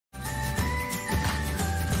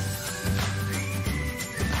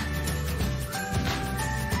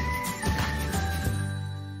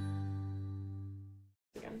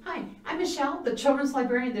Michelle, the Children's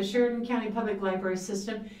Librarian of the Sheridan County Public Library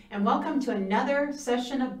System, and welcome to another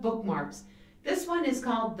session of Bookmarks. This one is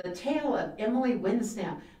called The Tail of Emily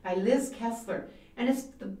Windsnap by Liz Kessler, and it's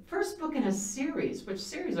the first book in a series, which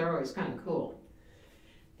series are always kind of cool.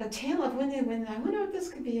 The Tail of Emily Windsnap, I wonder what this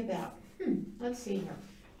could be about. Let's see here.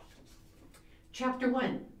 Chapter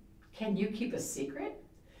 1, Can You Keep a Secret?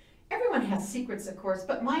 Everyone has secrets, of course,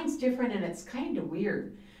 but mine's different and it's kind of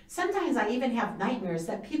weird. Sometimes I even have nightmares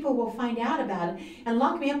that people will find out about it and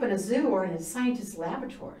lock me up in a zoo or in a scientist's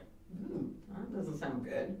laboratory. That doesn't sound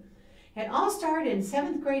good. It all started in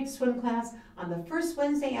 7th grade swim class on the first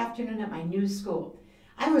Wednesday afternoon at my new school.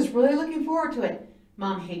 I was really looking forward to it.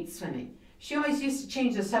 Mom hates swimming. She always used to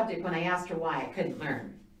change the subject when I asked her why I couldn't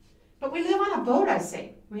learn. But we live on a boat, I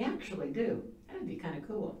say. We actually do. That'd be kind of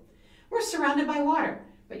cool. We're surrounded by water,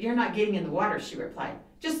 but you're not getting in the water, she replied.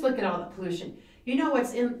 Just look at all the pollution. You know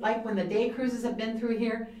what's like when the day cruises have been through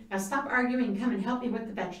here? Now stop arguing and come and help me with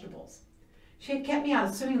the vegetables. She had kept me out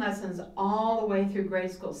of swimming lessons all the way through grade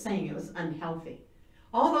school, saying it was unhealthy.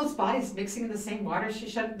 All those bodies mixing in the same water, she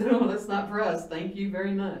shut, no, that's not for us, thank you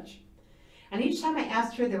very much. And each time I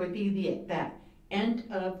asked her, there would be that end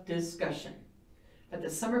of discussion. But the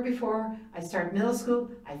summer before I started middle school,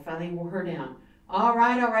 I finally wore her down. All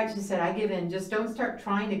right, she said, I give in. Just don't start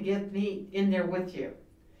trying to get me in there with you.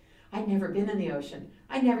 I'd never been in the ocean.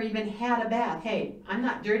 I never even had a bath. Hey, I'm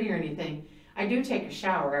not dirty or anything. I do take a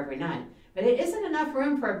shower every night, but it isn't enough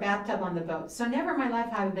room for a bathtub on the boat, so never in my life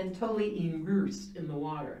have I been totally immersed in the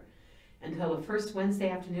water until the first Wednesday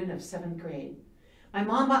afternoon of 7th grade. My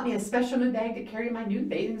mom bought me a special new bag to carry my new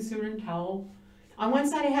bathing suit and towel. On one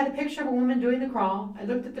side I had a picture of a woman doing the crawl. I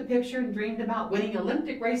looked at the picture and dreamed about winning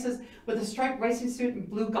Olympic races with a striped racing suit and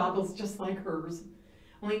blue goggles just like hers.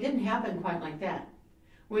 Only it didn't happen quite like that.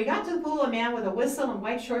 When we got to the pool, a man with a whistle and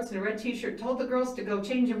white shorts and a red t-shirt told the girls to go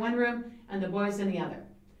change in one room and the boys in the other.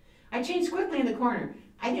 I changed quickly in the corner.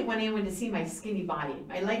 I didn't want anyone to see my skinny body.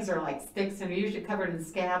 My legs are like sticks and are usually covered in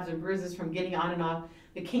scabs and bruises from getting on and off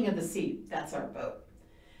the King of the Sea. That's our boat.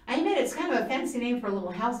 I admit it's kind of a fancy name for a little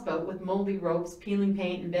houseboat with moldy ropes, peeling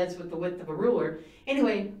paint, and beds with the width of a ruler.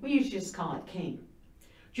 Anyway, we usually just call it King.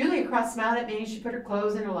 Julie across smiled at me and she put her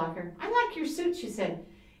clothes in her locker. I like your suit, she said.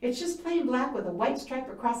 It's just plain black with a white stripe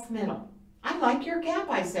across the middle. I like your cap,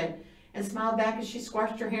 I said, and smiled back as she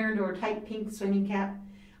squashed her hair into her tight pink swimming cap.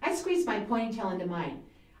 I squeezed my ponytail into mine.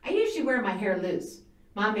 I usually wear my hair loose.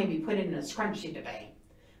 Mom made me put it in a scrunchie today.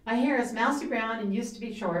 My hair is mousy brown and used to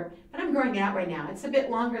be short, but I'm growing it out right now. It's a bit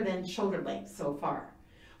longer than shoulder length so far.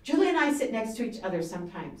 Julie and I sit next to each other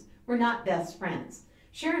sometimes. We're not best friends.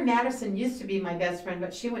 Sharon Madison used to be my best friend,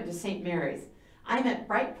 but she went to St. Mary's. I'm at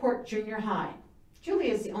Brightport Junior High.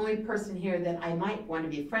 Julie is the only person here that I might want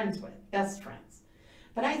to be friends with, best friends.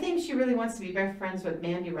 But I think she really wants to be best friends with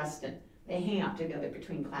Mandy Rustin. They hang out together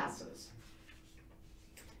between classes.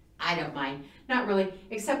 I don't mind, not really,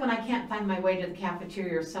 except when I can't find my way to the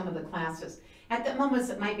cafeteria or some of the classes. At the moments,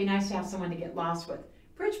 it might be nice to have someone to get lost with.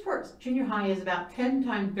 Bridgeport Junior High is about 10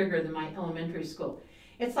 times bigger than my elementary school.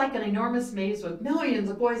 It's like an enormous maze with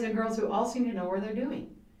millions of boys and girls who all seem to know where they're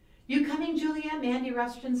doing. You coming, Julia? Mandy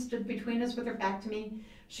Rustin stood between us with her back to me.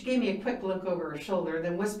 She gave me a quick look over her shoulder,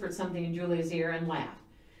 then whispered something in Julia's ear and laughed.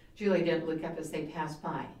 Julia didn't look up as they passed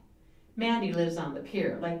by. Mandy lives on the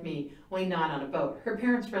pier, like me, only not on a boat. Her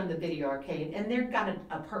parents run the video arcade, and they've got an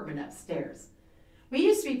apartment upstairs. We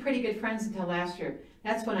used to be pretty good friends until last year.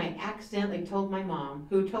 That's when I accidentally told my mom,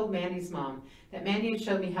 who told Mandy's mom, that Mandy had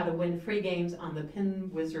showed me how to win free games on the Pin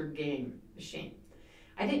Wizard game machine.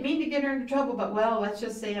 I didn't mean to get her into trouble, but well, let's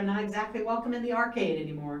just say I'm not exactly welcome in the arcade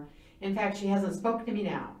anymore. In fact, she hasn't spoken to me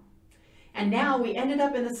now. And now we ended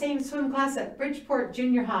up in the same swim class at Bridgeport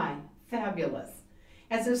Junior High. Fabulous.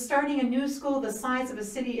 As if starting a new school the size of a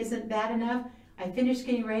city isn't bad enough, I finished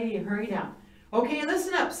getting ready and hurried out. Okay,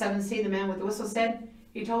 listen up, 7C, the man with the whistle said.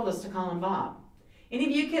 He told us to call him Bob. Any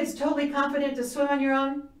of you kids totally confident to swim on your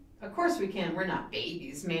own? Of course we can. We're not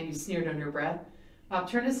babies, Mandy sneered under her breath. Bob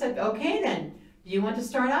turned and said, okay then. Do you want to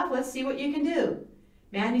start off? Let's see what you can do.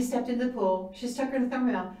 Mandy stepped into the pool. She stuck her thumb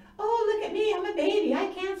out. Oh, look at me. I'm a baby. I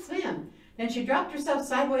can't swim. Then she dropped herself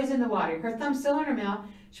sideways in the water, her thumb still in her mouth.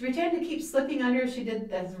 She pretended to keep slipping under as she did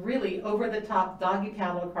this really over-the-top doggy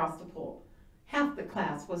paddle across the pool. Half the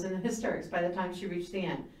class was in hysterics by the time she reached the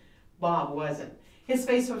end. Bob wasn't. His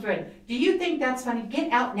face was red. Do you think that's funny?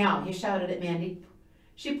 Get out now, he shouted at Mandy.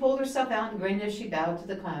 She pulled herself out and grinned as she bowed to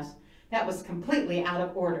the class. That was completely out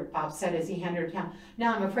of order, Bob said as he handed her a towel.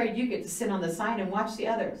 Now I'm afraid you get to sit on the side and watch the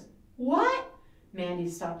others. What? Mandy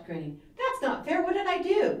stopped grinning. That's not fair. What did I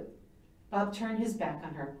do? Bob turned his back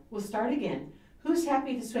on her. We'll start again. Who's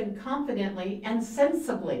happy to swim confidently and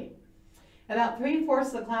sensibly? About 3/4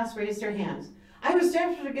 of the class raised their hands. I was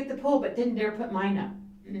desperate to get the pool, but didn't dare put mine up.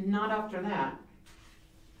 Not after that.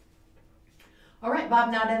 All right,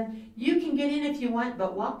 Bob nodded. You can get in if you want,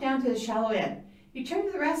 but walk down to the shallow end. He turned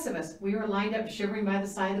to the rest of us. We were lined up, shivering by the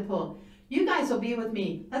side of the pool. You guys will be with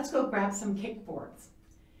me. Let's go grab some kickboards.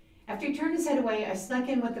 After he turned his head away, I snuck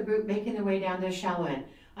in with the group making their way down to the shallow end.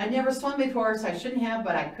 I'd never swum before, so I shouldn't have,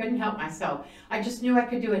 but I couldn't help myself. I just knew I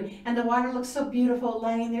could do it, and the water looked so beautiful,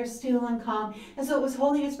 lying there still and calm, as though it was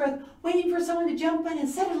holding its breath, waiting for someone to jump in and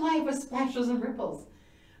set it alive with splashes and ripples.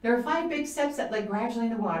 There were 5 big steps that led gradually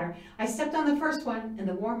in the water. I stepped on the first one, and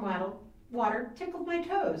the warm water tickled my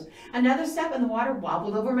toes. Another step, and the water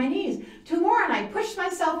wobbled over my knees. 2 more, and I pushed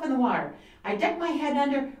myself in the water. I ducked my head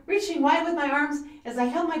under, reaching wide with my arms. As I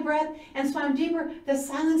held my breath and swam deeper, the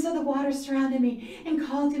silence of the water surrounded me and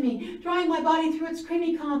called to me, drawing my body through its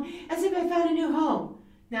creamy calm, as if I found a new home.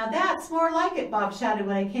 Now that's more like it, Bob shouted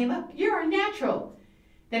when I came up. You're a natural.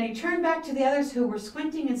 Then he turned back to the others who were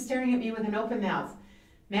squinting and staring at me with an open mouth.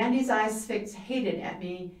 Mandy's eyes fixated at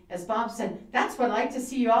me as Bob said, that's what I'd like to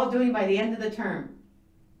see you all doing by the end of the term.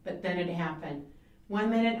 But then it happened. 1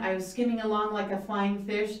 minute I was skimming along like a flying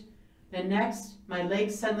fish. The next, my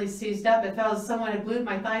legs suddenly seized up. It felt as someone had glued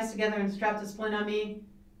my thighs together and strapped a splint on me.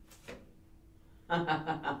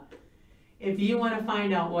 If you want to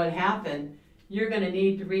find out what happened, you're going to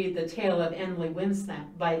need to read The Tail of Emily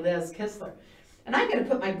Windsnap by Liz Kessler. And I'm going to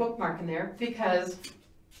put my bookmark in there because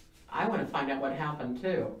I want to find out what happened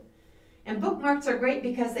too. And bookmarks are great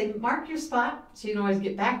because they mark your spot so you can always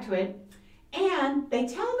get back to it. And they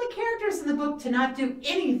tell the characters in the book to not do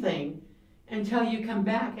anything until you come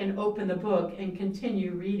back and open the book and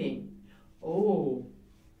continue reading. Oh,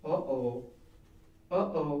 uh-oh,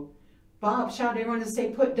 uh-oh. Bob shouted everyone to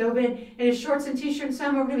stay put, dove in his shorts and t-shirt and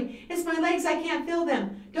swam over to me. It's my legs, I can't feel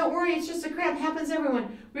them. Don't worry, it's just a cramp, happens to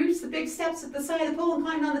everyone. Reached the big steps at the side of the pool and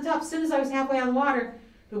climbed on the top. As soon as I was halfway out of the water,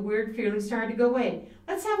 the weird feeling started to go away.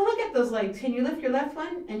 Let's have a look at those legs. Can you lift your left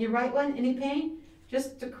one and your right one? Any pain?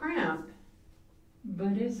 Just a cramp.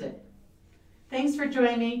 But is it? Thanks for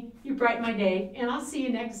joining me. You brighten my day, and I'll see you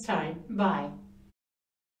next time. Bye.